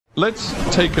Let's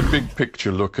take a big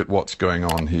picture look at what's going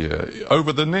on here.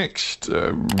 Over the next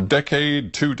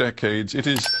decade, 2 decades, it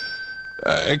is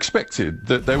expected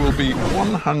that there will be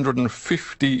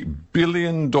 $150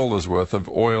 billion worth of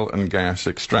oil and gas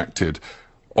extracted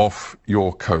off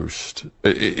your coast.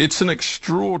 It's an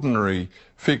extraordinary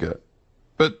figure,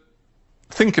 but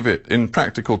think of it in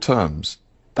practical terms.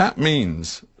 That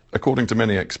means, according to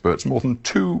many experts, more than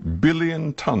 2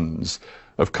 billion tons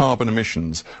of carbon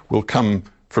emissions will come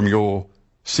from your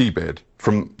seabed,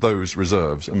 from those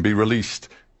reserves, and be released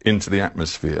into the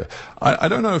atmosphere. I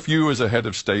don't know if you, as a head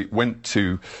of state, went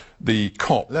to the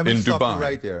COP in Dubai. Let me stop you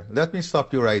right there. Let me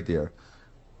stop you right there.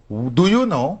 Do you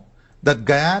know that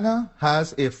Guyana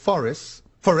has a forest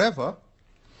forever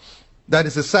that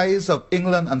is the size of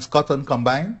England and Scotland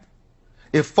combined?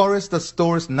 A forest that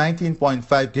stores 19.5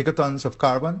 gigatons of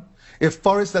carbon? A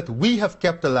forest that we have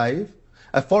kept alive?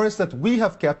 A forest that we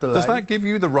have kept alive. Does that give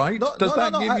you the right? Does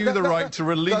that give you the right to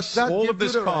release all of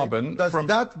this carbon? Does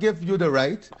that give you the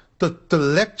right to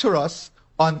lecture us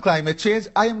on climate change?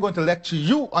 I am going to lecture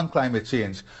you on climate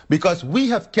change because we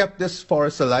have kept this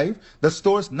forest alive that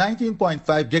stores 19.5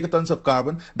 gigatons of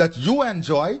carbon that you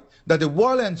enjoy, that the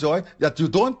world enjoy, that you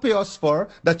don't pay us for,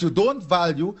 that you don't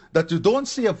value, that you don't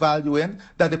see a value in,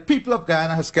 that the people of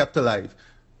Guyana has kept alive.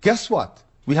 Guess what?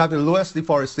 We have the lowest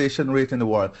deforestation rate in the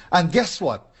world. And guess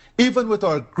what? Even with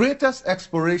our greatest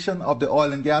exploration of the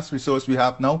oil and gas resource we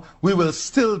have now, we will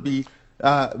still be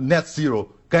net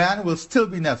zero. Guyana will still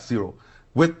be net zero.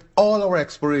 With all our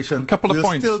exploration,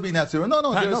 we'll still be net zero.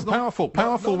 Powerful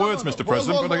words, Mr.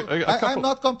 President. But I'm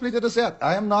not completed as yet.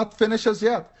 I am not finished as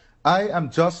yet. I am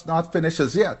just not finished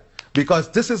as yet. Because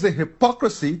this is the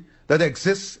hypocrisy that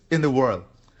exists in the world.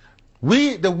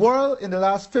 The world in the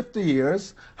last 50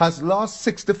 years has lost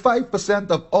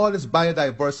 65% of all its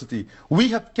biodiversity. We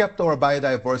have kept our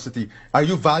biodiversity. Are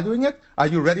you valuing it? Are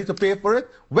you ready to pay for it?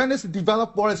 When is the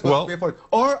developed world going to pay for it?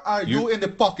 Or are you in the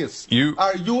pockets?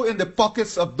 Are you in the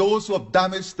pockets of those who have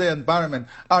damaged the environment?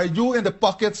 Are you in the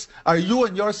pockets, are you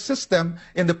and your system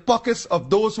in the pockets of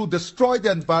those who destroyed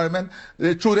the environment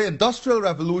through the Industrial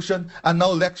Revolution and now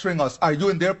lecturing us? Are you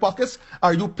in their pockets?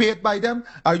 Are you paid by them?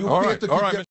 Are you paid to keep their